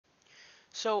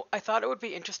So I thought it would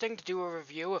be interesting to do a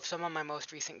review of some of my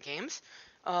most recent games.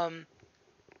 Um,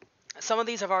 some of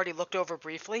these I've already looked over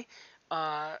briefly,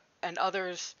 and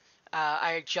others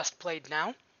I just played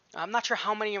now. I'm not sure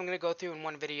how many I'm going to go through in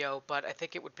one video, but I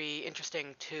think it would be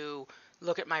interesting to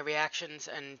look at my reactions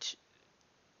and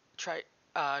try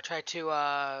try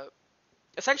to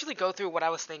essentially go through what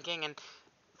I was thinking and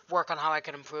work on how I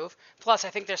can improve. Plus, I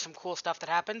think there's some cool stuff that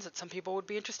happens that some people would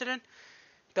be interested in,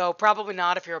 though probably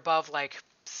not if you're above like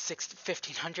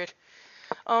 1500.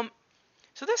 Um,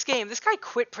 so this guy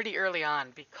quit pretty early on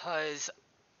because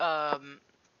um,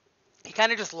 he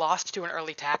kind of just lost to an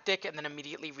early tactic and then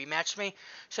immediately rematched me.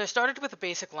 So I started with a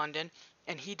basic London,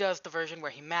 and he does the version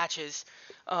where he matches.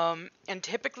 And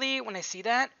typically, when I see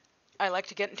that, I like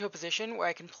to get into a position where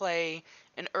I can play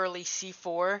an early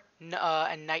c4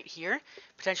 and knight here,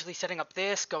 potentially setting up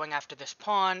this, going after this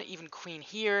pawn, even queen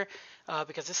here,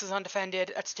 because this is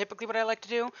undefended. That's typically what I like to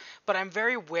do, but I'm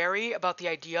very wary about the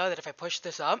idea that if I push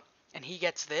this up and he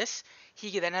gets this,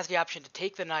 he then has the option to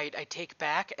take the knight, I take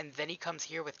back, and then he comes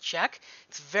here with check.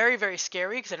 It's very, very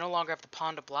scary because I no longer have the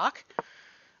pawn to block.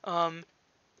 So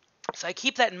I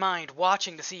keep that in mind,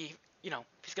 watching to see,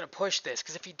 if he's going to push this.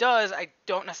 Because if he does, I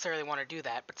don't necessarily want to do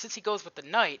that. But since he goes with the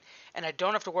knight, and I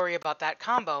don't have to worry about that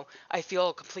combo, I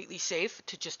feel completely safe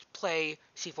to just play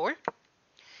c4.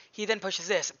 He then pushes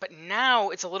this, but now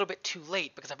it's a little bit too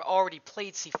late because I've already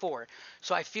played c4.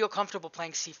 So I feel comfortable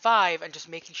playing c5 and just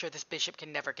making sure this bishop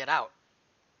can never get out.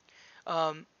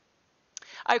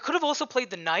 I could have also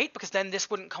played the knight because then this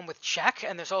wouldn't come with check,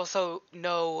 and there's also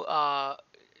no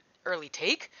early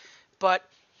take. But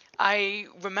I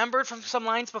remembered from some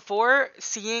lines before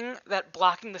seeing that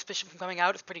blocking this bishop from coming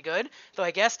out is pretty good, though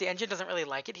I guess the engine doesn't really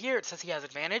like it here. It says he has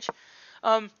advantage.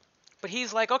 But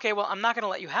he's like, okay, well, I'm not going to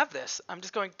let you have this. I'm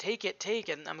just going to take,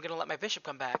 and I'm going to let my bishop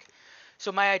come back.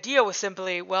 So my idea was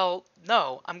simply, well,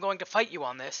 no, I'm going to fight you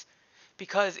on this.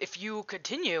 Because if you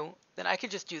continue, then I can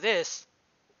just do this.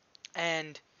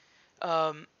 And,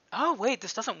 oh, wait,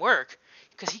 this doesn't work.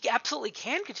 Because he absolutely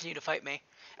can continue to fight me.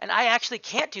 And I actually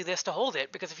can't do this to hold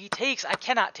it, because if he takes, I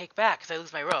cannot take back, because I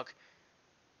lose my rook.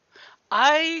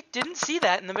 I didn't see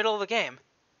that in the middle of the game.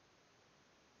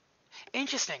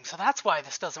 Interesting, so that's why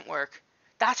this doesn't work.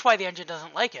 That's why the engine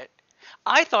doesn't like it.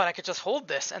 I thought I could just hold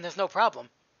this, and there's no problem.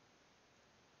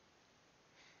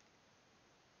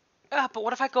 But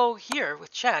what if I go here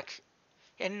with check?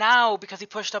 And now, because he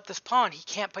pushed up this pawn, he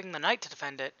can't bring the knight to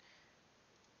defend it.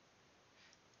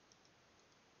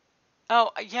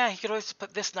 Oh, yeah, he could always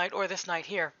put this knight or this knight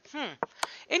here.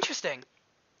 Interesting.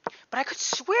 But I could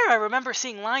swear I remember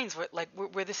seeing lines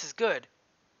where this is good.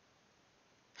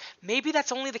 Maybe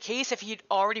that's only the case if he'd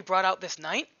already brought out this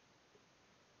knight?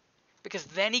 Because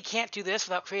then he can't do this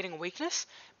without creating a weakness?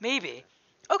 Maybe.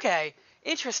 Okay,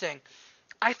 interesting.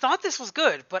 I thought this was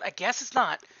good, but I guess it's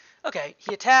not. Okay,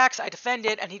 he attacks, I defend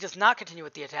it, and he does not continue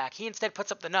with the attack. He instead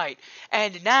puts up the knight.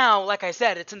 And now, like I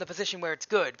said, it's in the position where it's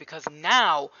good, because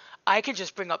now I can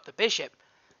just bring up the bishop.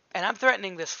 And I'm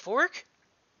threatening this fork.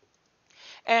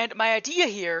 And my idea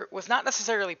here was not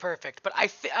necessarily perfect, but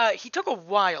he took a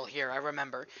while here, I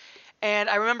remember. And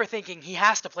I remember thinking, he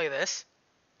has to play this.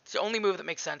 It's the only move that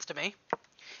makes sense to me.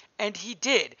 And he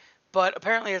did, but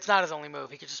apparently it's not his only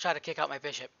move. He could just try to kick out my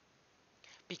bishop.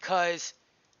 Because,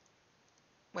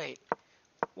 wait,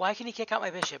 why can he kick out my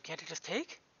bishop? Can't he just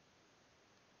take?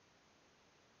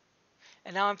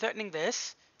 And now I'm threatening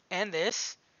this, and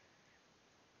this.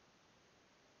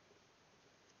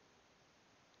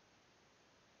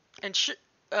 And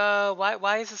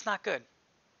why is this not good?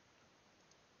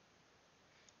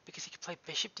 Because he could play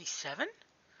bishop d7?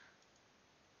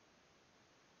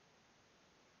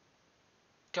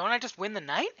 Don't I just win the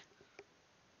knight?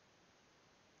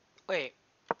 Wait.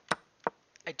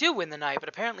 I do win the knight, but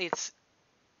apparently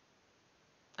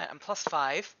I'm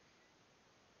 +5.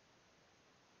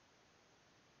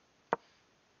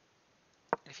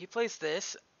 And if he plays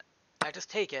this, I just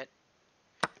take it.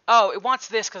 Oh, it wants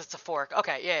this because it's a fork.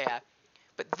 Okay, yeah.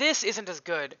 But this isn't as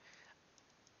good.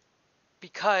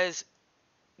 Because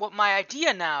what my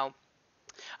idea now...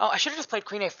 Oh, I should have just played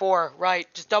queen a4, right.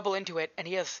 Just double into it, and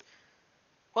he has...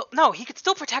 Well, no, he could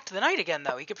still protect the knight again,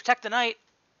 though. He could protect the knight.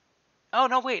 Oh,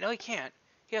 no, wait. No, he can't.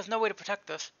 He has no way to protect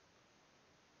this.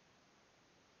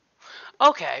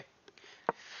 Okay.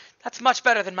 That's much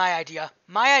better than my idea.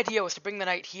 My idea was to bring the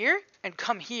knight here and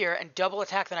come here and double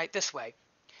attack the knight this way.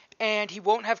 And he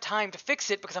won't have time to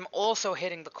fix it because I'm also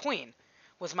hitting the queen,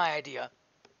 was my idea.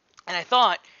 And I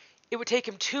thought it would take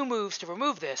him 2 moves to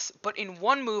remove this, but in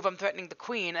 1 move I'm threatening the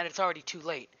queen and it's already too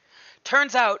late.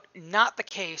 Turns out, not the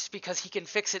case, because he can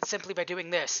fix it simply by doing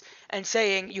this and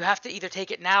saying, you have to either take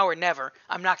it now or never.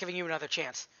 I'm not giving you another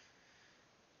chance.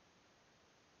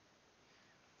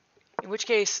 In which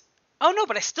case, oh no,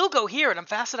 but I still go here and I'm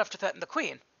fast enough to threaten the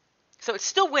queen. So it's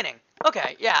still winning.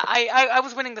 Okay, yeah, I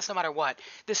was winning this no matter what.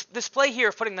 This play here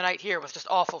of putting the knight here was just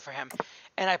awful for him,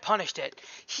 and I punished it.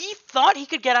 He thought he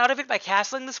could get out of it by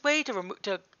castling this way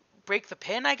to break the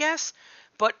pin, I guess,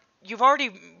 but you've already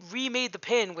remade the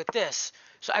pin with this.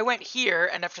 So I went here,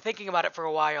 and after thinking about it for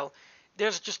a while,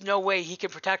 there's just no way he can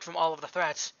protect from all of the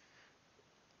threats.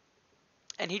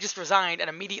 And he just resigned and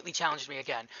immediately challenged me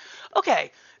again.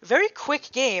 Okay, very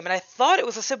quick game, and I thought it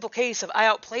was a simple case of I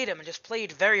outplayed him and just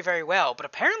played very, very well, but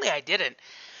apparently I didn't.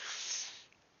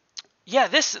 Yeah,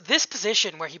 this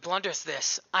position where he blunders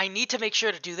this, I need to make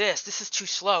sure to do this. This is too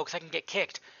slow because I can get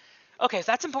kicked. Okay,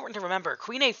 so that's important to remember.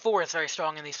 Queen a4 is very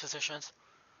strong in these positions.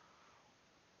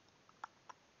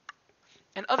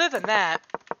 And other than that,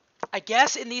 I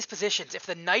guess in these positions, if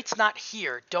the knight's not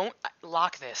here, don't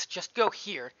lock this. Just go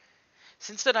here.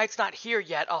 Since the knight's not here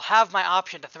yet, I'll have my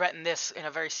option to threaten this in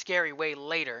a very scary way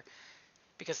later.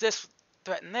 Because this,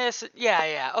 threaten this,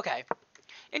 yeah, okay.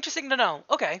 Interesting to know.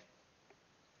 Okay.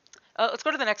 Let's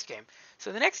go to the next game.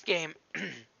 So the next game,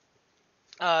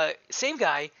 same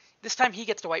guy. This time he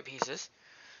gets the white pieces.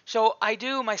 So I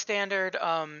do my standard,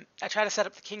 I try to set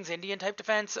up the King's Indian type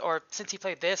defense, or since he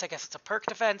played this, I guess it's a perk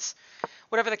defense.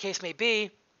 Whatever the case may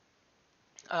be.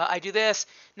 I do this.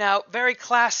 Now, very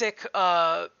classic,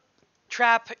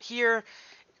 trap here.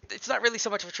 It's not really so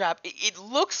much of a trap. It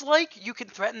looks like you can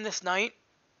threaten this knight,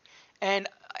 and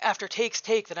after takes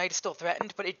take, the knight is still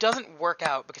threatened, but it doesn't work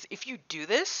out, because if you do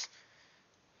this,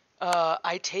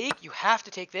 I take, you have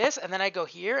to take this, and then I go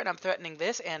here, and I'm threatening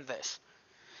this and this.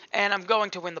 And I'm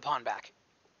going to win the pawn back.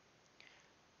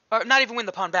 Or not even win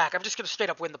the pawn back, I'm just going to straight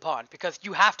up win the pawn, because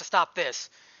you have to stop this.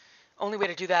 Only way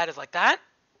to do that is like that.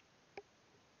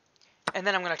 And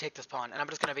then I'm going to take this pawn, and I'm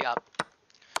just going to be up.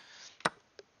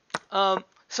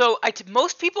 So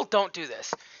most people don't do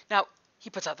this. Now, he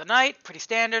puts out the knight, pretty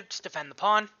standard, just defend the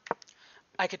pawn.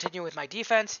 I continue with my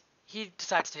defense. He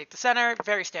decides to take the center,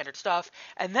 very standard stuff.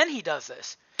 And then he does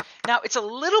this. Now, it's a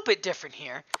little bit different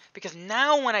here, because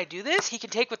now when I do this, he can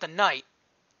take with the knight.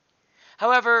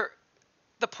 However,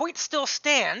 the point still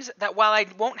stands that while I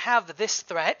won't have this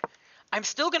threat, I'm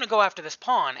still going to go after this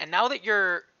pawn. And now that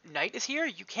your knight is here,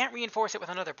 you can't reinforce it with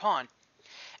another pawn.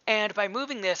 And by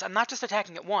moving this, I'm not just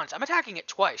attacking it once, I'm attacking it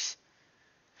twice.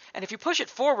 And if you push it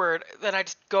forward, then I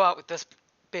just go out with this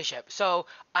bishop. So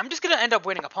I'm just going to end up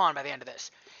winning a pawn by the end of this.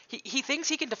 He thinks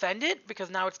he can defend it, because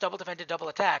now it's double defended, double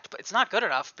attacked, but it's not good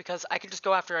enough, because I can just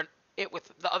go after it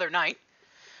with the other knight.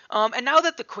 And now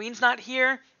that the queen's not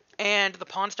here, and the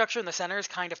pawn structure in the center is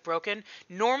kind of broken,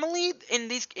 normally in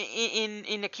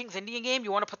a King's Indian game,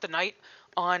 you want to put the knight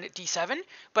on d7,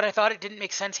 but I thought it didn't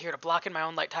make sense here to block in my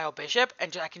own light tile bishop,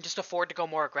 and I can just afford to go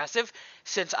more aggressive,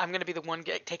 since I'm going to be the one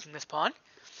taking this pawn.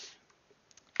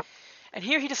 And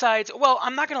here he decides, well,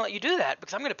 I'm not going to let you do that,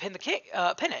 because I'm going to pin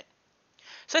it.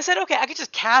 So I said, okay, I could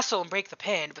just castle and break the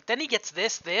pin, but then he gets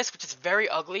this, which is very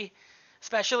ugly,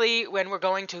 especially when we're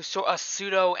going to a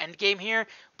pseudo endgame here,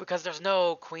 because there's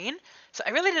no queen. So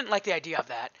I really didn't like the idea of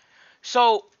that.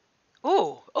 So,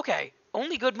 ooh, okay,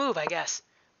 only good move, I guess.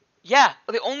 Yeah,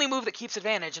 the only move that keeps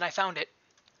advantage, and I found it.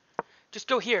 Just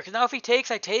go here, because now if he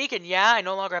takes, I take, and yeah, I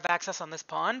no longer have access on this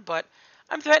pawn, but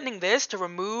I'm threatening this to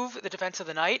remove the defense of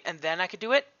the knight, and then I could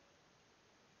do it.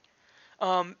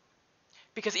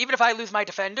 Because even if I lose my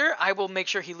defender, I will make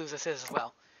sure he loses his as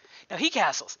well. Now he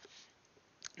castles.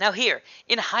 Now here,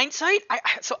 in hindsight,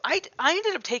 I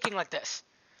ended up taking like this.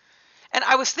 And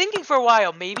I was thinking for a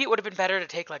while, maybe it would have been better to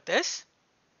take like this.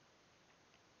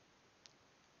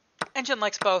 Engine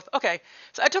likes both. Okay,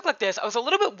 so I took like this. I was a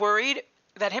little bit worried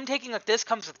that him taking like this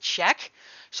comes with check.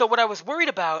 So what I was worried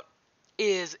about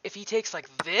is if he takes like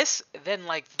this, then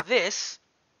like this,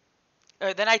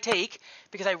 then I take,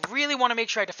 because I really want to make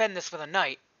sure I defend this with a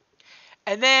knight.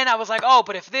 And then I was like, oh,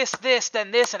 but if this, then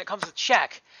this, and it comes with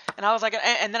check. And I was like,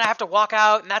 and then I have to walk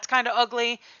out, and that's kind of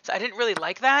ugly. So I didn't really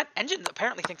like that. Engine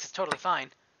apparently thinks it's totally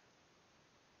fine.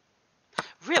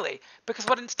 Really? Because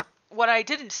what I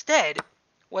did instead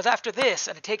was after this,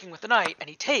 and taking with the knight, and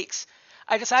he takes,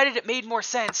 I decided it made more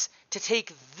sense to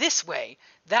take this way.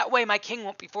 That way my king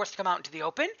won't be forced to come out into the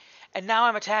open, and now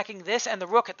I'm attacking this and the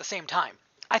rook at the same time.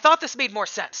 I thought this made more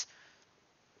sense.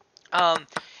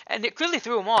 And it clearly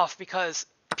threw him off, because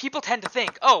people tend to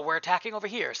think, oh, we're attacking over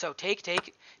here, so take,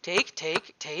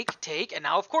 and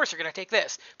now of course you're going to take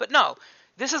this. But no,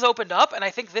 this is opened up, and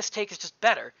I think this take is just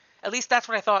better. At least that's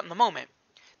what I thought in the moment.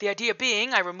 The idea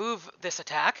being, I remove this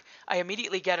attack, I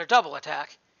immediately get a double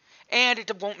attack, and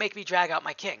it won't make me drag out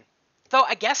my king. Though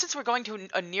I guess since we're going to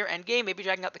a near endgame, maybe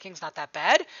dragging out the king's not that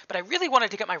bad, but I really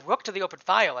wanted to get my rook to the open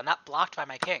file and not blocked by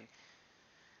my king.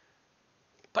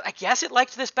 But I guess it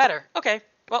liked this better. Okay,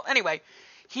 well, anyway,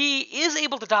 he is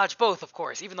able to dodge both, of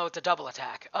course, even though it's a double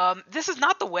attack. This is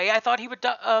not the way I thought he would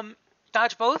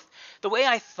dodge both. The way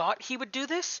I thought he would do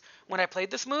this when I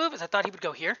played this move is I thought he would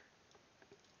go here,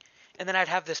 and then I'd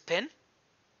have this pin.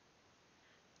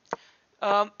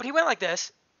 But he went like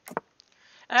this,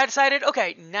 and I decided,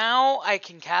 okay, now I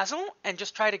can castle and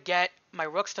just try to get my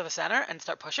rooks to the center and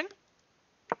start pushing.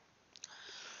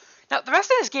 Now, the rest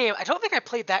of this game, I don't think I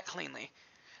played that cleanly.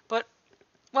 But,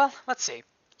 well, let's see.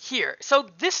 Here. So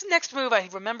this next move I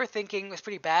remember thinking was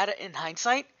pretty bad in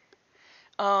hindsight.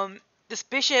 This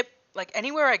bishop, like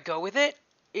anywhere I go with it,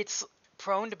 it's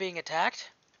prone to being attacked.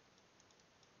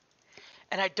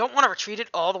 And I don't want to retreat it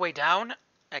all the way down.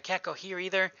 I can't go here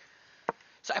either.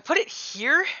 So I put it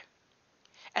here.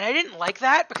 And I didn't like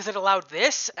that because it allowed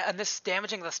this, and this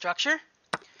damaging the structure.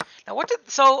 Now what did,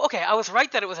 so, okay, I was right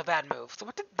that it was a bad move. So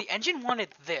what did, the engine wanted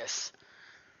this.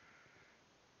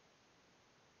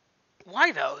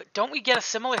 Why though? Don't we get a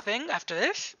similar thing after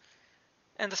this?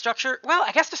 And the structure, well,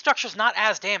 I guess the structure's not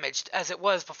as damaged as it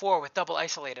was before with double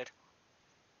isolated.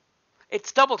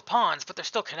 It's doubled pawns, but they're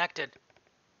still connected.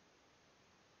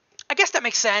 I guess that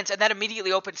makes sense, and that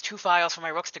immediately opens 2 files for my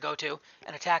rooks to go to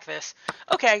and attack this.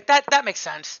 Okay, that makes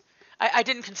sense. I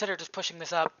didn't consider just pushing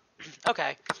this up.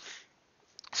 Okay.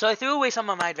 So I threw away some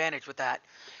of my advantage with that.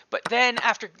 But then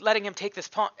after letting him take this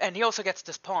pawn, and he also gets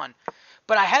this pawn.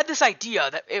 But I had this idea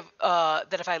that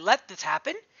if I let this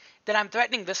happen, then I'm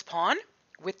threatening this pawn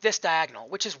with this diagonal,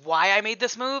 which is why I made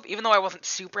this move. Even though I wasn't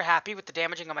super happy with the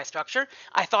damaging of my structure,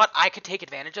 I thought I could take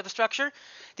advantage of the structure.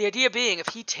 The idea being, if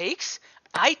he takes,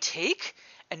 I take,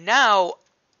 and now,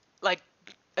 like,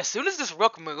 as soon as this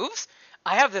rook moves,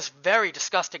 I have this very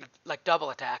disgusting, like,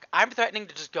 double attack. I'm threatening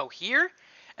to just go here,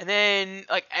 and then,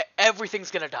 like,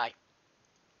 everything's gonna die.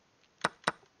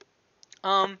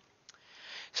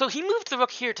 So he moved the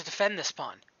rook here to defend this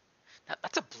pawn. Now,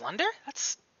 that's a blunder?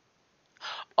 That's...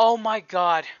 Oh my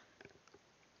god.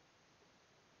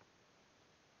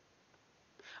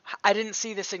 I didn't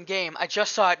see this in game. I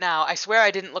just saw it now. I swear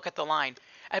I didn't look at the line.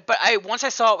 But once I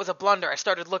saw it was a blunder, I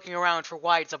started looking around for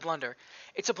why it's a blunder.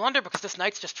 It's a blunder because this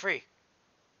knight's just free.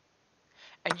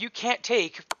 And you can't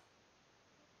take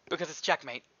because it's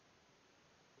checkmate.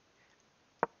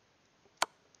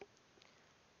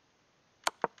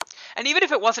 And even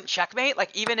if it wasn't checkmate, like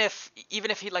even if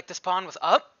he, like, this pawn was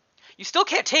up, you still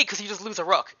can't take because you just lose a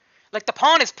rook. Like, the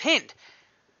pawn is pinned.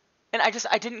 And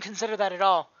I didn't consider that at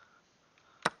all.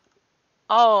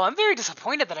 Oh, I'm very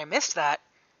disappointed that I missed that.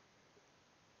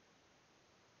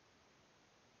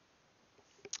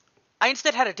 I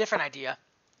instead had a different idea.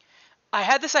 I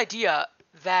had this idea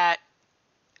that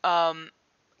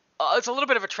it's a little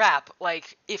bit of a trap.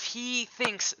 Like, if he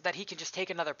thinks that he can just take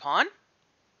another pawn,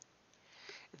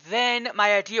 then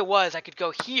my idea was I could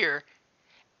go here,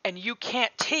 and you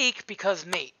can't take because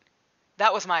mate.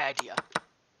 That was my idea.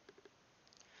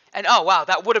 And oh wow,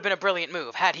 that would have been a brilliant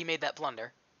move had he made that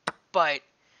blunder. And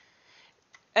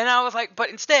I was like, but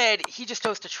instead, he just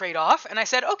chose to trade off, and I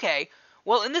said, okay,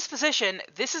 well, in this position,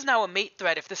 this is now a mate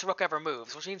threat if this rook ever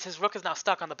moves, which means his rook is now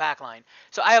stuck on the back line.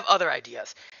 So I have other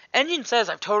ideas. Engine says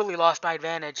I've totally lost my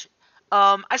advantage.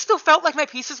 I still felt like my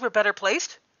pieces were better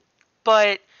placed,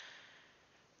 but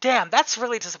damn, that's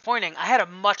really disappointing. I had a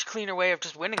much cleaner way of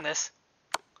just winning this.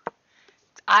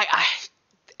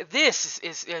 This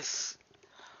is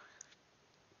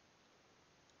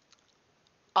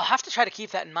I'll have to try to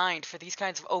keep that in mind for these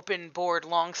kinds of open board,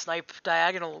 long snipe,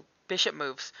 diagonal bishop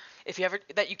moves. If you ever,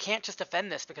 that you can't just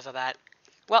defend this because of that.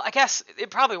 Well, I guess it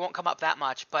probably won't come up that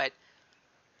much, but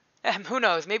who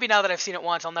knows? Maybe now that I've seen it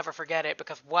once, I'll never forget it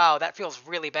because, wow, that feels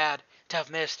really bad to have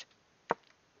missed.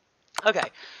 Okay,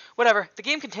 whatever. The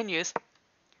game continues.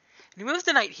 And he moves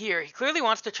the knight here. He clearly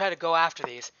wants to try to go after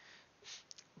these.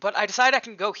 But I decide I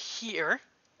can go here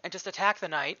and just attack the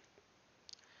knight.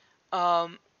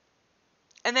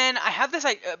 And then I have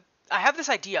this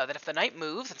idea that if the knight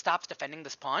moves and stops defending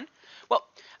this pawn, well,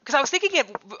 because I was thinking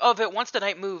of it once the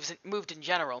knight moved in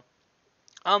general.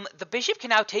 The bishop can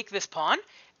now take this pawn,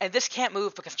 and this can't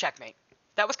move because checkmate.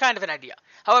 That was kind of an idea.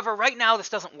 However, right now this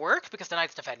doesn't work because the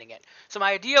knight's defending it. So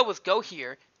my idea was go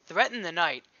here, threaten the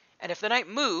knight, and if the knight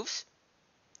moves,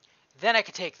 then I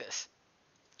could take this.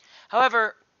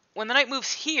 However, when the knight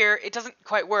moves here, it doesn't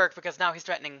quite work because now he's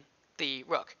threatening the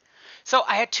rook. So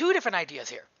I had two different ideas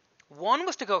here. One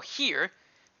was to go here,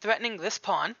 threatening this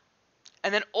pawn,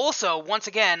 And then also, once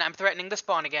again, I'm threatening this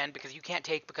pawn again because you can't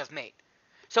take because mate.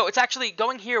 So it's actually,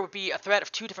 going here would be a threat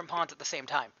of 2 different pawns at the same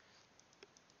time.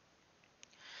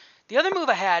 The other move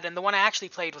I had, and the one I actually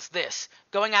played, was this,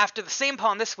 going after the same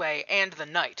pawn this way and the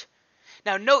knight.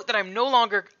 Now note that I'm no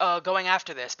longer going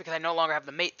after this because I no longer have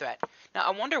the mate threat. Now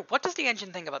I wonder, what does the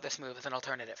engine think about this move as an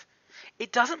alternative?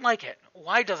 It doesn't like it.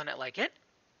 Why doesn't it like it?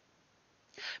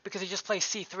 Because he just plays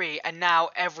c3 and now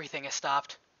everything is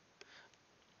stopped.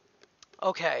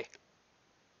 Okay.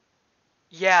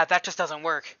 Yeah, that just doesn't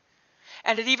work.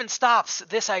 And it even stops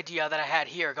this idea that I had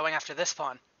here, going after this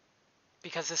pawn,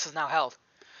 because this is now held.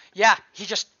 Yeah, he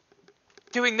just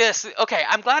doing this. Okay,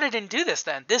 I'm glad I didn't do this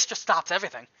then. This just stops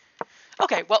everything.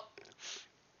 Okay, well,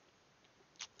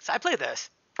 so I played this.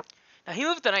 Now he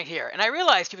moved the knight here, and I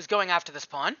realized he was going after this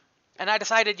pawn, and I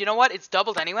decided, you know what, it's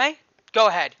doubled anyway. Go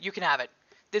ahead, you can have it.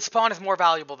 This pawn is more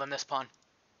valuable than this pawn.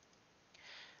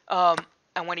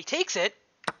 And when he takes it,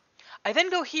 I then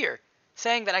go here,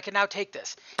 saying that I can now take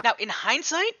this. Now, in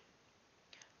hindsight,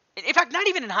 in fact, not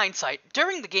even in hindsight,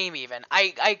 during the game even,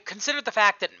 I considered the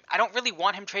fact that I don't really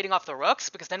want him trading off the rooks,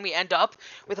 because then we end up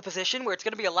with a position where it's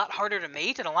going to be a lot harder to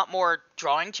mate and a lot more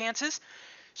drawing chances.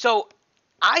 So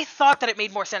I thought that it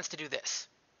made more sense to do this.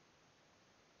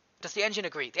 Does the engine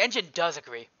agree? The engine does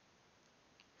agree.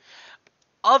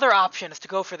 Other option is to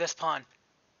go for this pawn,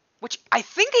 which I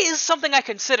think is something I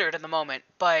considered in the moment,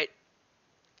 but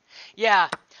yeah,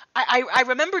 I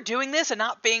remember doing this and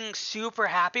not being super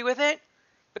happy with it,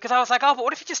 because I was like, oh, but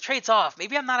what if he just trades off?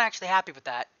 Maybe I'm not actually happy with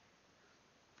that.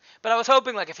 But I was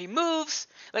hoping, like, if he moves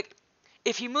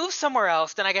somewhere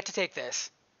else, then I get to take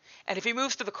this. And if he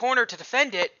moves to the corner to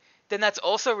defend it, then that's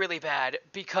also really bad,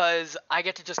 because I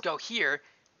get to just go here,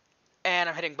 and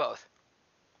I'm hitting both.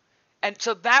 And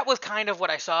so that was kind of what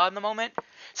I saw in the moment.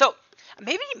 So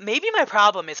maybe my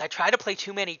problem is I try to play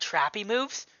too many trappy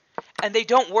moves, and they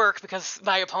don't work because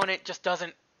my opponent just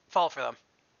doesn't fall for them.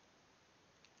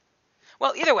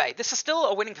 Well, either way, this is still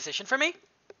a winning position for me,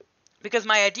 because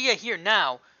my idea here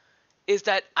now is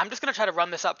that I'm just going to try to run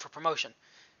this up for promotion.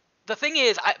 The thing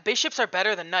is, bishops are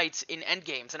better than knights in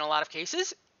endgames in a lot of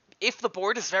cases, if the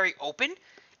board is very open,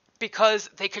 because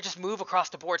they could just move across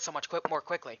the board so much more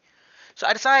quickly. So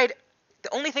I decide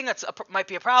the only thing that might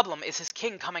be a problem is his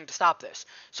king coming to stop this.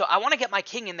 So I want to get my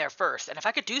king in there first, and if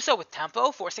I could do so with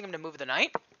tempo, forcing him to move the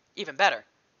knight, even better.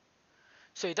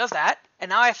 So he does that, and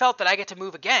now I felt that I get to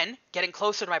move again, getting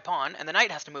closer to my pawn, and the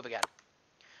knight has to move again.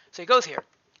 So he goes here,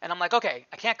 and I'm like, okay,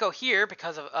 I can't go here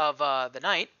because of the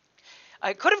knight.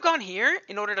 I could have gone here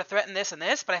in order to threaten this and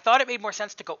this, but I thought it made more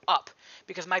sense to go up,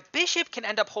 because my bishop can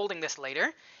end up holding this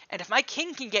later, and if my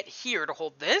king can get here to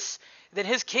hold this, then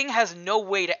his king has no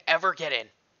way to ever get in.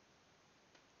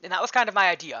 And that was kind of my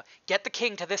idea. Get the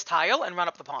king to this tile and run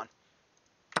up the pawn.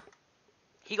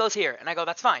 He goes here, and I go,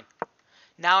 that's fine.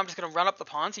 Now I'm just going to run up the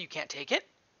pawn so you can't take it.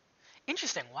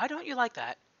 Interesting. Why don't you like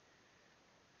that?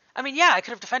 I mean, yeah, I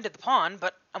could have defended the pawn,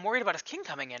 but I'm worried about his king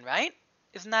coming in, right?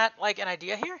 Isn't that, like, an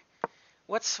idea here?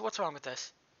 What's wrong with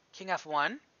this? King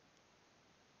f1.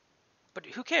 But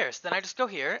who cares? Then I just go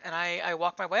here, and I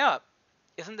walk my way up.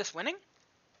 Isn't this winning?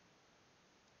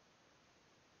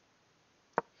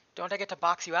 Don't I get to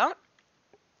box you out?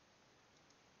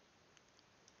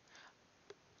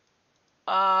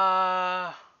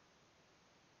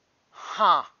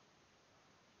 Huh.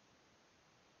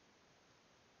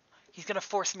 He's going to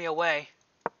force me away.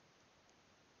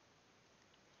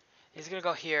 He's going to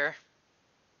go here.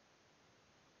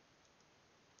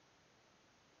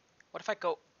 What if I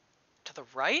go to the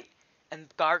right and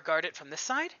guard it from this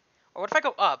side? Or what if I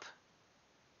go up?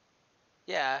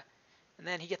 Yeah. And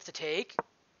then he gets to take.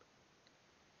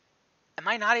 Am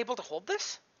I not able to hold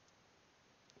this?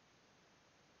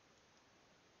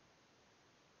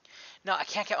 No, I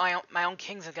can't get my own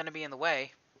kings are going to be in the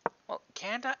way. Well,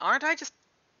 can't I? Aren't I just...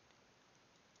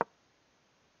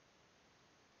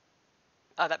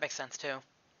 Oh, that makes sense too.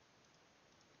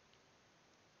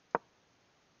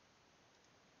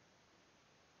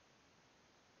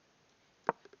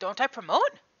 Don't I promote?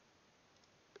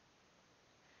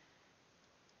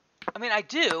 I mean, I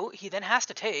do. He then has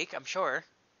to take, I'm sure.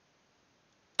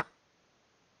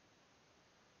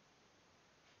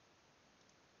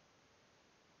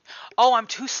 Oh, I'm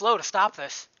too slow to stop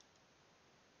this.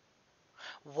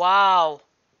 Wow.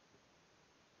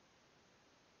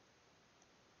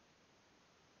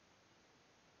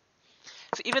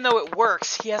 So even though it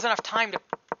works, he has enough time to...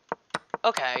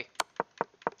 Okay.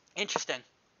 Interesting.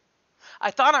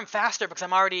 I thought I'm faster because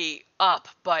I'm already up,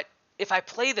 but if I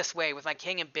play this way with my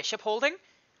king and bishop holding,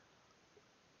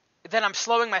 then I'm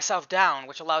slowing myself down,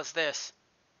 which allows this.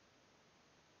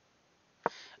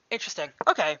 Interesting.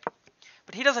 Okay.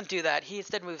 But he doesn't do that. He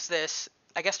instead moves this,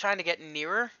 I guess trying to get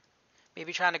nearer.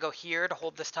 Maybe trying to go here to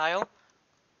hold this tile.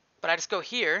 But I just go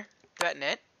here, threaten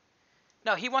it.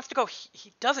 No, he wants to go,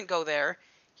 he doesn't go there.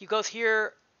 He goes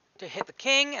here to hit the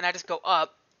king, and I just go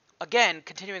up. Again,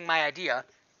 continuing my idea.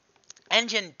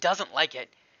 Engine doesn't like it.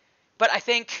 But I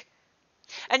think,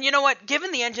 and you know what,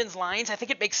 given the engine's lines, I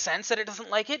think it makes sense that it doesn't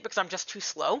like it, because I'm just too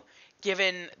slow,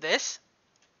 given this.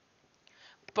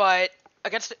 But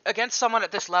against someone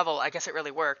at this level, I guess it really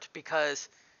worked, because,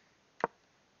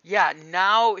 yeah,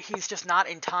 now he's just not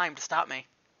in time to stop me.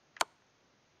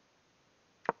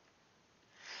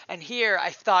 And here,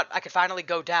 I thought I could finally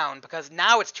go down, because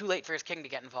now it's too late for his king to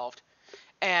get involved.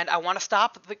 And I want to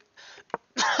stop the...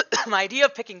 My idea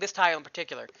of picking this tile in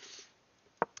particular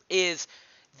is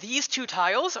these two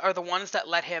tiles are the ones that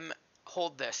let him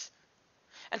hold this.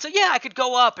 And so, yeah, I could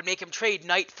go up and make him trade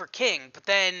knight for king, but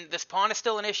then this pawn is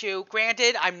still an issue.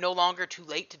 Granted, I'm no longer too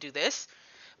late to do this,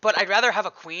 but I'd rather have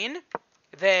a queen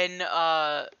than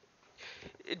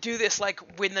do this,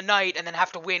 like, win the knight and then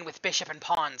have to win with bishop and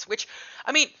pawns, which,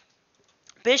 I mean,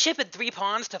 bishop and 3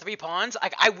 pawns to 3 pawns,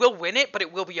 I will win it, but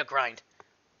it will be a grind.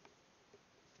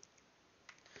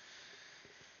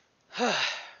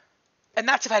 And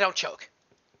that's if I don't choke.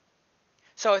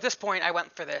 So at this point, I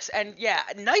went for this. And yeah,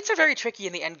 knights are very tricky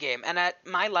in the endgame. And at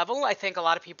my level, I think a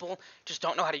lot of people just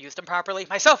don't know how to use them properly,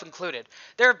 myself included.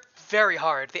 They're very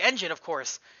hard. The engine, of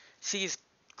course, sees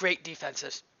great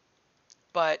defenses.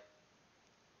 But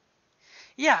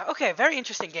yeah, okay, very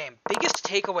interesting game. Biggest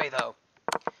takeaway, though.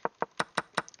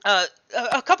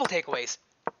 A couple takeaways.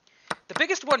 The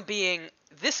biggest one being,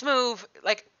 this move,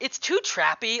 like, it's too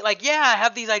trappy. Like, yeah, I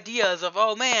have these ideas of,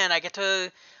 oh man, I get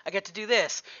to do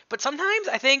this. But sometimes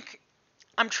I think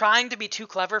I'm trying to be too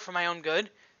clever for my own good.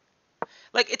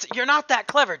 Like, you're not that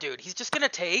clever, dude. He's just gonna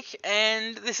take,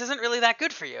 and this isn't really that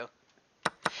good for you.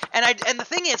 And the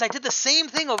thing is, I did the same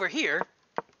thing over here,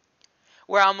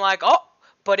 where I'm like, oh,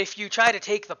 but if you try to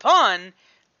take the pawn,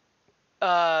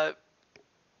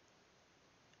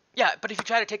 yeah, but if you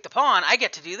try to take the pawn, I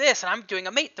get to do this, and I'm doing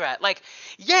a mate threat. Like,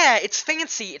 yeah, it's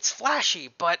fancy, it's flashy,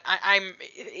 but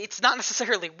it's not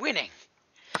necessarily winning,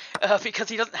 because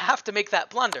he doesn't have to make that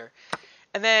blunder.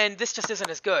 And then this just isn't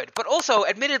as good. But also,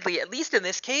 admittedly, at least in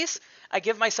this case, I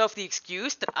give myself the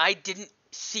excuse that I didn't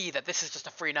see that this is just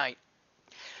a free knight.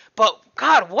 But,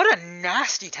 God, what a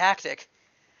nasty tactic.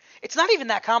 It's not even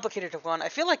that complicated to run. I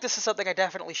feel like this is something I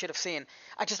definitely should have seen.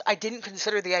 I didn't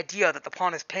consider the idea that the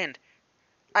pawn is pinned.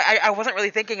 I wasn't really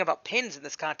thinking about pins in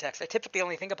this context. I typically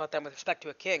only think about them with respect to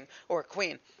a king or a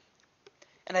queen.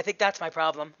 And I think that's my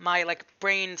problem. My, like,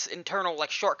 brain's internal,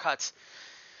 like, shortcuts.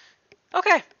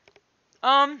 Okay.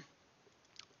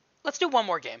 Let's do one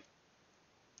more game.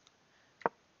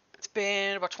 It's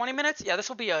been about 20 minutes. Yeah, this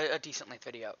will be a decent length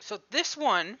video. So this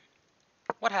one,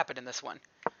 what happened in this one?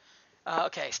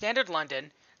 Okay, standard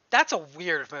London. That's a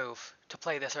weird move to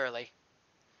play this early.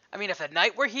 I mean, if the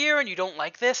knight were here and you don't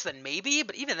like this, then maybe,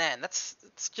 but even then, it's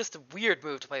just a weird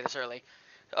move to play this early.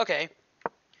 Okay,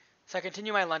 so I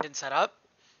continue my London setup.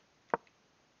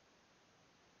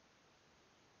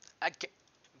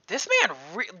 This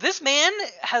man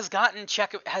has gotten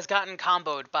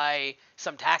comboed by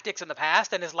some tactics in the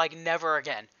past and is like never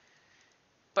again.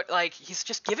 But like he's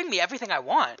just giving me everything I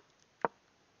want.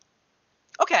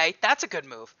 Okay, that's a good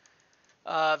move.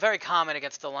 Very common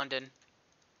against the London.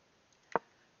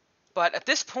 But at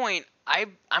this point,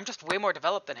 I'm just way more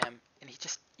developed than him, and he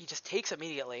just takes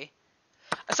immediately.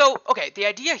 So, okay, the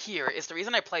idea here is the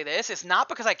reason I play this is not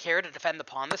because I care to defend the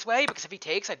pawn this way, because if he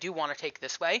takes, I do want to take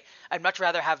this way. I'd much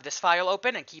rather have this file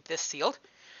open and keep this sealed,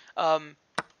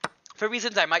 for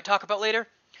reasons I might talk about later.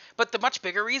 But the much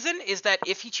bigger reason is that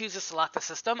if he chooses to lock the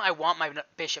system, I want my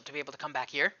bishop to be able to come back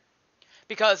here.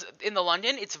 Because in the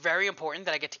London, it's very important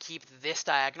that I get to keep this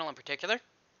diagonal in particular.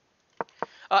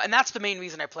 And that's the main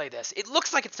reason I play this. It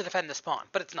looks like it's to defend this pawn,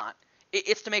 but it's not.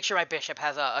 It's to make sure my bishop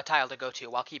has a tile to go to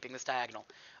while keeping this diagonal.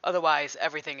 Otherwise,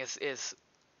 everything is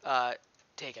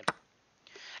taken.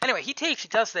 Anyway, he takes, he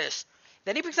does this.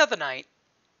 Then he brings out the knight.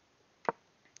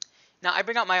 Now, I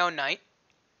bring out my own knight.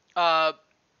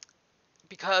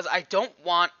 Because I don't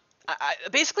want...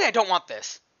 basically, I don't want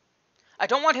this. I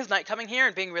don't want his knight coming here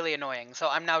and being really annoying. So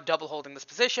I'm now double holding this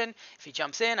position. If he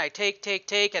jumps in, I take,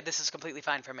 and this is completely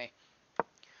fine for me.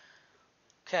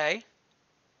 Okay.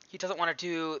 He doesn't want to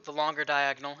do the longer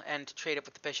diagonal and trade it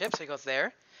with the bishop, so he goes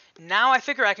there. Now I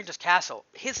figure I can just castle.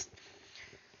 He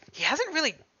hasn't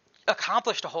really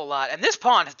accomplished a whole lot, and this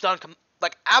pawn has done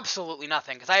like absolutely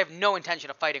nothing, because I have no intention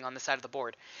of fighting on this side of the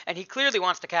board. And he clearly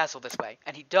wants to castle this way,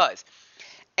 and he does.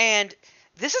 And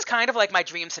this is kind of like my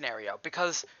dream scenario,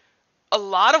 because a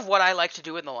lot of what I like to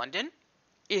do in the London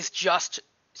is just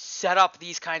set up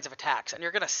these kinds of attacks. And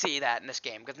you're going to see that in this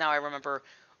game, because now I remember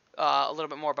a little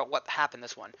bit more about what happened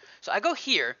this one. So I go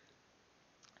here.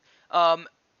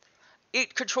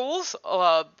 It controls,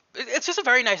 it's just a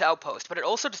very nice outpost, but it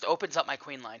also just opens up my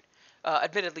queen line.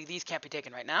 Admittedly, these can't be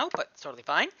taken right now, but it's totally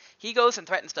fine. He goes and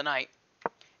threatens the knight,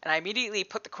 and I immediately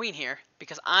put the queen here,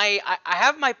 because I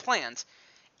have my plans.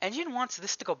 Engine wants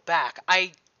this to go back.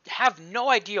 I have no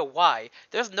idea why.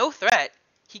 There's no threat.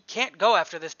 He can't go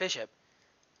after this bishop.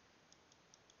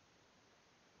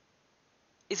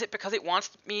 Is it because it wants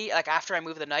me, like, after I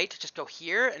move the knight, to just go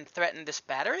here and threaten this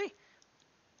battery?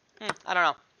 I don't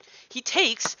know. He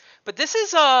takes, but this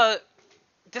is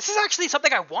actually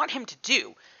something I want him to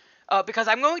do, because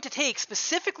I'm going to take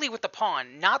specifically with the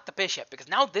pawn, not the bishop, because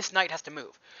now this knight has to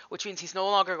move, which means he's no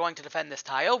longer going to defend this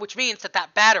tile, which means that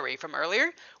that battery from earlier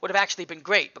would have actually been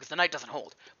great, because the knight doesn't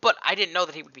hold. But I didn't know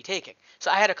that he would be taking, so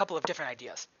I had a couple of different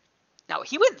ideas. Now,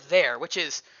 he went there, which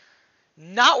is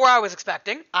not where I was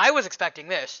expecting. I was expecting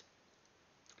this,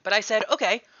 but I said,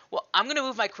 okay, well, I'm going to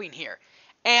move my queen here.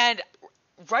 And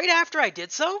right after I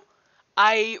did so,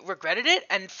 I regretted it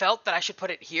and felt that I should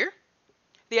put it here.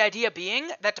 The idea being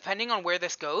that depending on where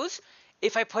this goes,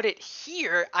 if I put it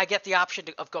here, I get the option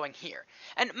of going here.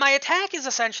 And my attack is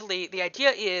essentially, the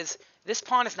idea is, this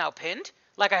pawn is now pinned.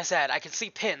 Like I said, I can see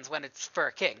pins when it's for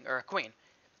a king or a queen,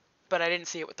 but I didn't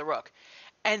see it with the rook.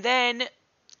 And then,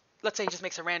 let's say he just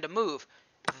makes a random move.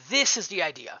 This is the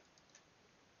idea.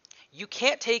 You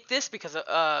can't take this because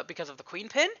of the queen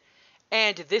pin,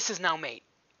 and this is now mate.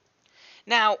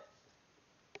 Now,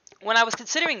 when I was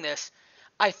considering this,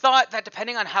 I thought that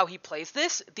depending on how he plays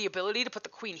this, the ability to put the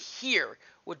queen here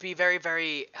would be very,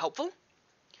 very helpful.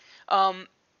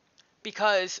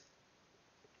 Because,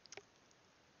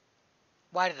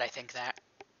 why did I think that?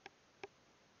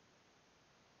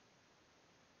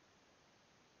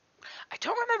 I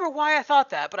don't remember why I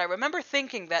thought that, but I remember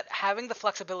thinking that having the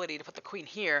flexibility to put the queen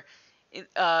here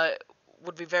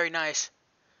would be very nice.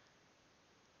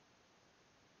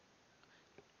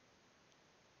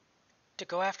 To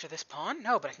go after this pawn?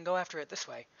 No, but I can go after it this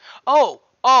way.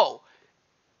 Oh!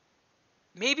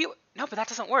 Maybe, no, but that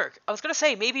doesn't work. I was going to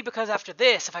say, maybe because after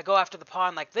this, if I go after the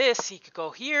pawn like this, he could go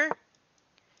here,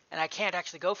 and I can't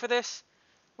actually go for this.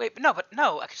 Wait, but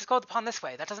no, I could just go with the pawn this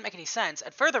way. That doesn't make any sense.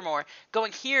 And furthermore,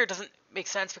 going here doesn't make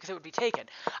sense because it would be taken.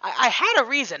 I had a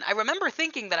reason. I remember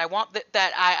thinking that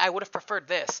I would have preferred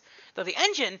this. Though the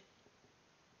engine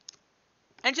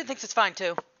thinks it's fine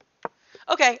too.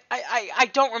 Okay, I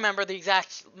don't remember the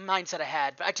exact mindset I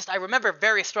had, but I remember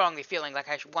very strongly feeling like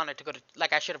I should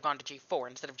have gone to g4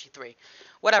 instead of g3.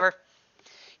 Whatever.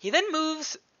 He then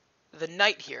moves the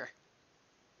knight here.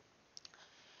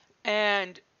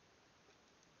 And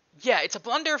yeah, it's a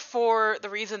blunder for the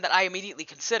reason that I immediately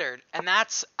considered, and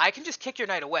that's, I can just kick your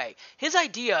knight away. His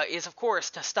idea is, of course,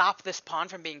 to stop this pawn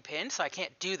from being pinned, so I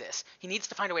can't do this. He needs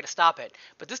to find a way to stop it.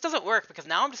 But this doesn't work, because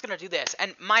now I'm just going to do this.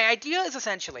 And my idea is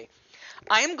essentially,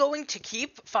 I am going to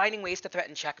keep finding ways to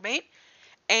threaten checkmate,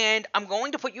 and I'm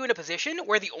going to put you in a position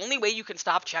where the only way you can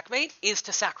stop checkmate is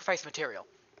to sacrifice material.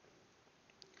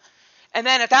 And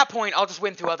then at that point, I'll just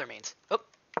win through other means. Oh,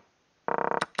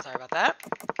 sorry about that.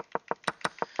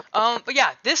 But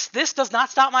yeah, this does not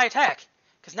stop my attack,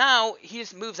 because now he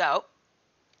just moves out.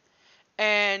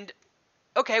 And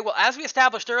okay, well, as we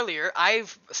established earlier,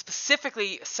 I've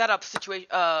specifically set up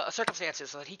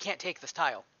circumstances so that he can't take this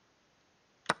tile.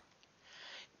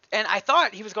 And I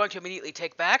thought he was going to immediately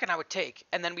take back, and I would take,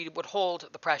 and then we would hold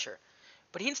the pressure.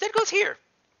 But he instead goes here,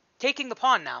 taking the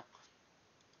pawn now.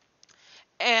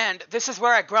 And this is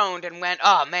where I groaned and went,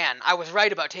 oh man, I was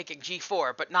right about taking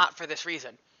g4, but not for this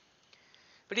reason.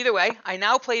 But either way, I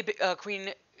now play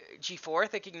queen g4,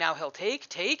 thinking now he'll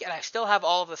take, and I still have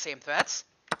all of the same threats.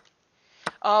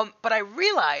 But I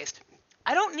realized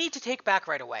I don't need to take back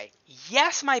right away.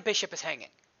 Yes, my bishop is hanging.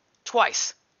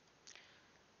 Twice.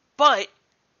 But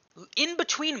in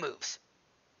between moves,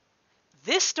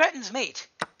 this threatens mate.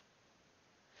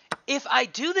 If I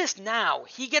do this now,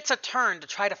 he gets a turn to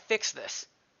try to fix this.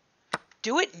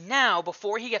 Do it now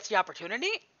before he gets the opportunity,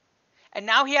 and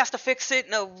now he has to fix it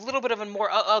in a little bit of a more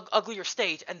uglier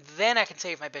state, and then I can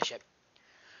save my bishop.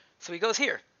 So he goes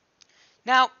here.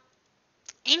 Now,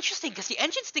 interesting, because the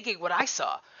engine's thinking what I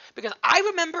saw, because I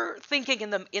remember thinking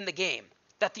in the game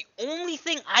that the only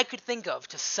thing I could think of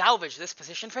to salvage this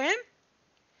position for him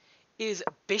is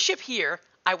bishop here,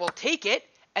 I will take it,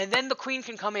 and then the queen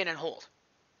can come in and hold,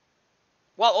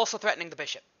 while also threatening the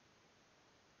bishop.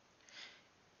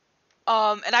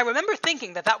 And I remember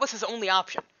thinking that was his only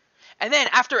option. And then,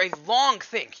 after a long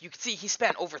think, you can see he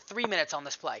spent over 3 minutes on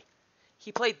this play.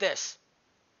 He played this.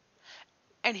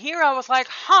 And here I was like,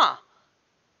 huh,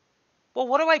 well,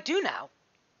 what do I do now?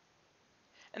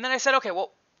 And then I said, okay,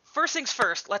 well, first things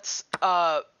first, let's,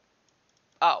 oh,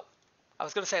 I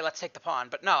was going to say let's take the pawn,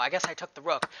 but no, I guess I took the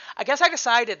rook. I guess I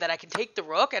decided that I can take the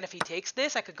rook, and if he takes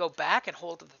this, I could go back and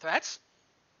hold the threats.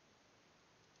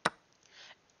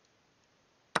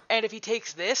 And if he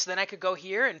takes this, then I could go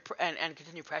here and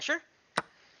continue pressure.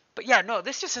 But yeah, no,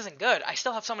 this just isn't good. I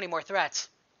still have so many more threats.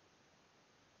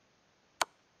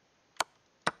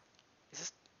 Is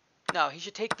this... No, he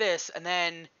should take this, and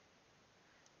then...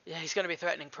 Yeah, he's going to be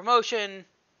threatening promotion.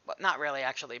 Well, not really,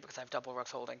 actually, because I have double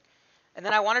rooks holding. And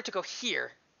then I wanted to go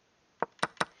here.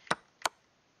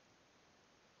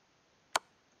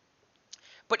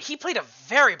 But he played a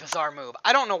very bizarre move.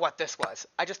 I don't know what this was.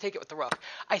 I just take it with the rook.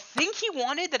 I think he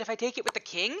wanted that if I take it with the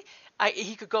king,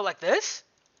 he could go like this.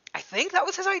 I think that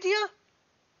was his idea.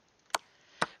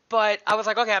 But I was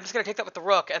like, okay, I'm just going to take that with the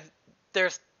rook, and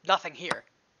there's nothing here.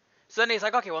 So then he's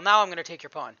like, okay, well, now I'm going to take your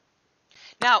pawn.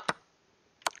 Now,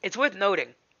 it's worth noting,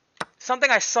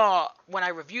 something I saw when I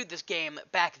reviewed this game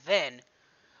back then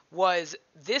was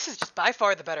this is just by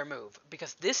far the better move,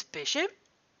 because this bishop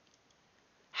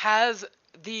has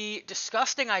the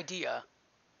disgusting idea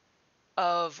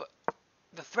of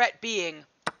the threat being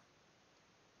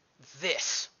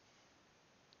this.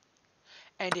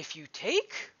 And if you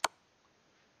take,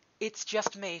 it's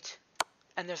just mate,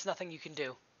 and there's nothing you can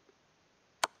do.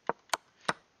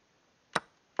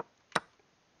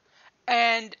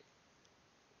 And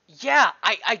yeah,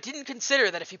 I didn't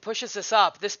consider that if he pushes this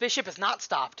up, this bishop is not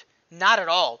stopped. Not at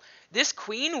all. This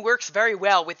queen works very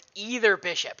well with either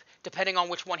bishop, depending on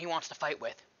which one he wants to fight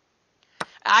with.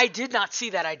 I did not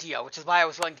see that idea, which is why I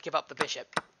was willing to give up the bishop.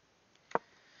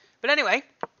 But anyway,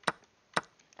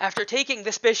 after taking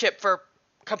this bishop for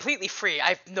completely free, I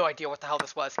have no idea what the hell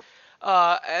this was,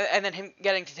 and then him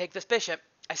getting to take this bishop,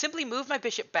 I simply moved my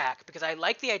bishop back because I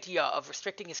like the idea of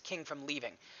restricting his king from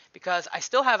leaving, because I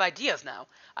still have ideas now.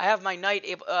 I have my knight,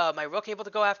 my rook able to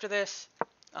go after this.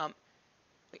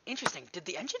 Wait, interesting. Did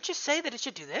the engine just say that it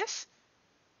should do this?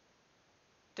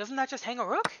 Doesn't that just hang a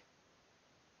rook?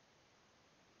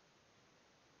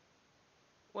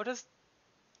 What is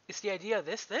the idea of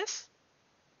this?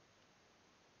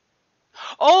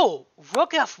 Oh,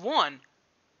 rook f1.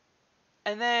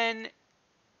 And then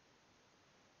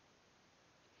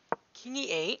king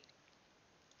e8.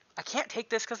 I can't take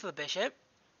this because of the bishop.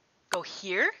 Go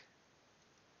here.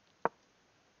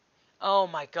 Oh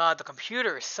my god, the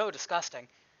computer is so disgusting.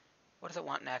 What does it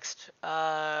want next?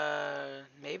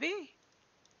 Maybe?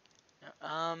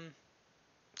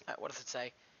 What does it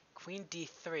say? Queen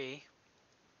d3.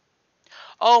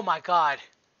 Oh my god.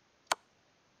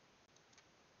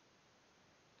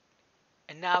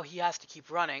 And now he has to keep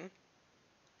running.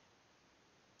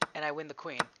 And I win the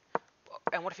queen.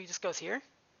 And what if he just goes here?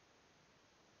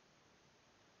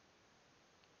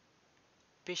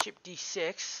 Bishop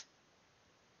d6.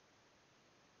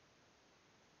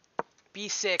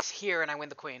 b6 here, and I win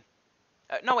the queen.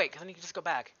 No, wait, because then you can just go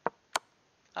back.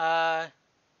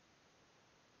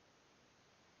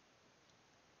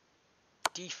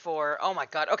 d4. Oh my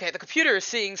god. Okay, the computer is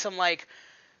seeing some, like,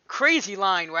 crazy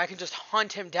line where I can just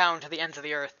hunt him down to the ends of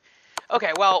the earth.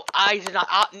 Okay, well, I did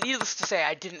not... needless to say,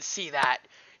 I didn't see that.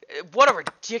 What a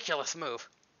ridiculous move.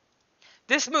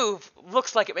 This move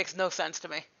looks like it makes no sense to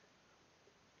me.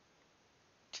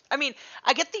 I mean,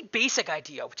 I get the basic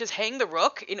idea, which is hang the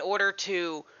rook in order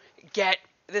to get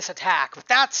this attack, but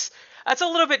that's a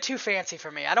little bit too fancy for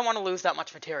me. I don't want to lose that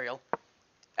much material.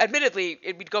 Admittedly,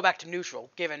 it would go back to neutral,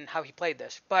 given how he played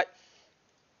this, but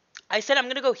I said I'm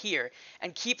going to go here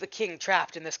and keep the king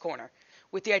trapped in this corner,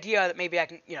 with the idea that maybe I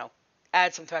can, you know,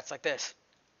 add some threats like this.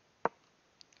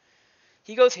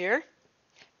 He goes here,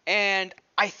 and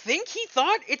I think he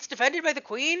thought it's defended by the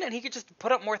queen, and he could just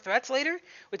put up more threats later,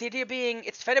 with the idea being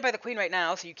it's defended by the queen right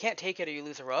now, so you can't take it or you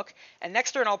lose a rook, and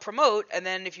next turn I'll promote, and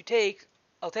then if you take,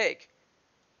 I'll take.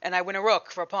 And I win a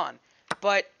rook for a pawn.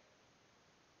 But,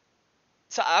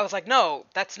 so I was like, no,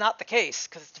 that's not the case,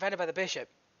 because it's defended by the bishop.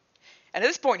 And at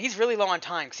this point, he's really low on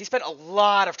time, because he spent a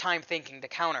lot of time thinking to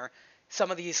counter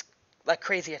some of these, like,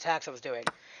 crazy attacks I was doing.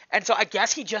 And so I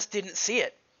guess he just didn't see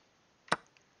it.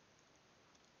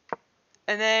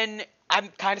 And then I'm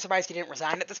kind of surprised he didn't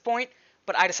resign at this point,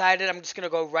 but I decided I'm just going to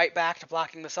go right back to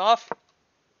blocking this off.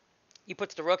 He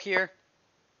puts the rook here.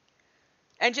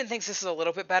 Engine thinks this is a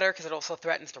little bit better because it also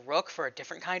threatens the rook for a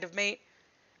different kind of mate.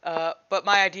 But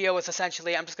my idea was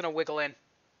essentially I'm just going to wiggle in.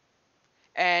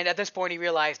 And at this point he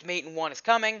realized mate in 1 is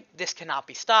coming, this cannot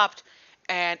be stopped,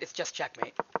 and it's just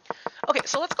checkmate. Okay,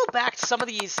 so let's go back to some of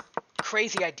these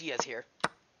crazy ideas here.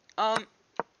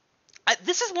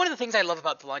 This is one of the things I love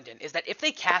about the London, is that if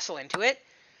they castle into it,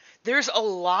 there's a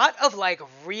lot of like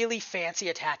really fancy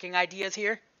attacking ideas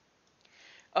here.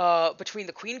 Between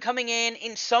the queen coming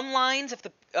in some lines, if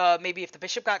the maybe if the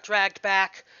bishop got dragged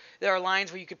back, there are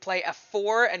lines where you could play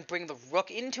f4 and bring the rook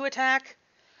into attack.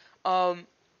 And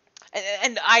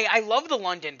I love the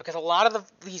London because a lot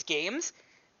of these games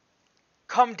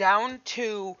come down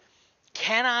to,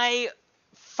 can I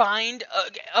find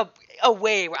a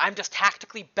way where I'm just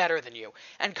tactically better than you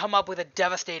and come up with a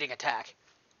devastating attack.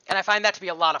 And I find that to be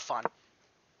a lot of fun.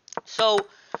 So,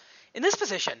 in this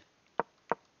position,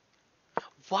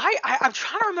 I'm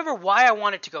trying to remember why I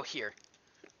wanted to go here.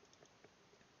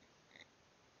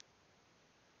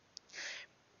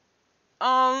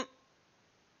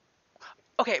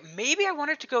 Okay, maybe I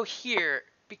wanted to go here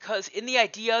because in the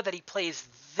idea that he plays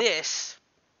this,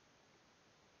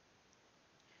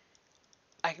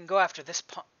 I can go after this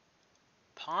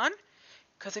pawn?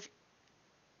 Because if...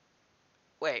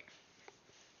 Wait.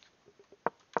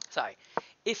 Sorry.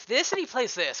 If this and he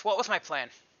plays this, what was my plan?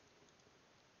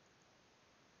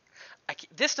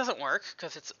 This doesn't work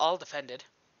because it's all defended.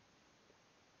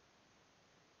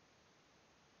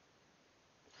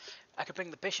 I could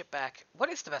bring the bishop back. What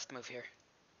is the best move here?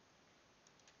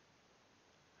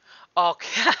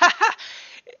 Okay.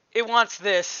 It wants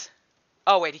this.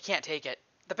 Oh, wait, he can't take it.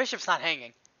 The bishop's not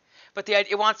hanging. But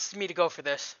it wants me to go for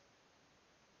this.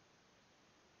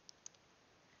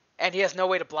 And he has no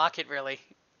way to block it, really.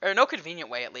 Or no convenient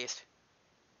way, at least.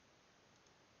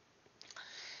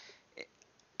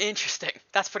 Interesting.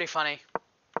 That's pretty funny.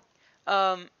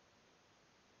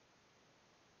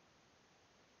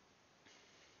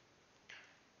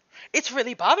 It's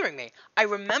really bothering me. I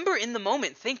remember in the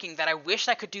moment thinking that I wished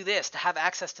I could do this to have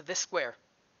access to this square.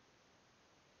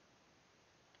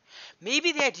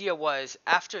 Maybe the idea was,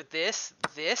 after this,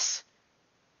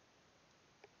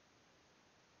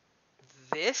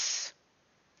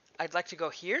 I'd like to go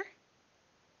here?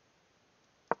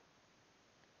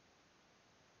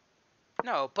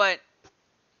 No, but...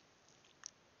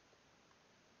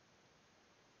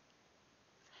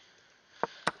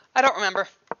 I don't remember.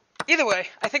 Either way,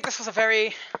 I think this was a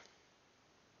very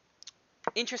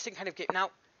interesting kind of game. Now,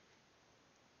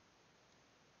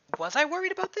 was I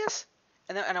worried about this?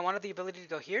 And I wanted the ability to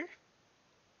go here?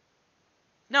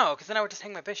 No, because then I would just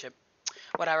hang my bishop.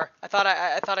 Whatever. I thought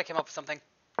I came up with something.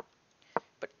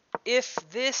 But if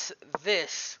this,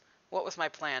 what was my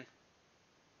plan?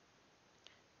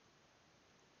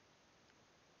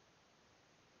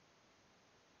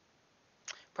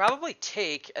 Probably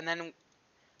take, and then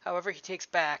however he takes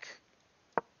back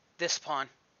this pawn,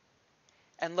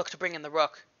 and look to bring in the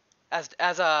rook, as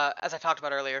I talked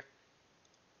about earlier.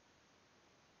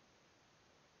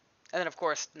 And then of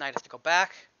course knight has to go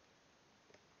back.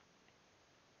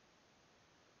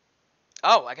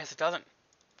 Oh, I guess it doesn't.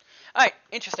 Alright,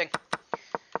 interesting.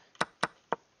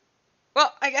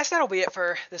 Well, I guess that'll be it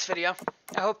for this video.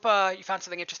 I hope you found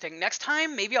something interesting. Next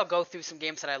time, maybe I'll go through some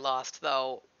games that I lost,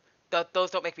 though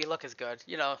those don't make me look as good.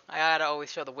 You know, I gotta always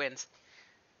show the wins.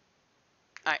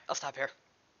 Alright, I'll stop here.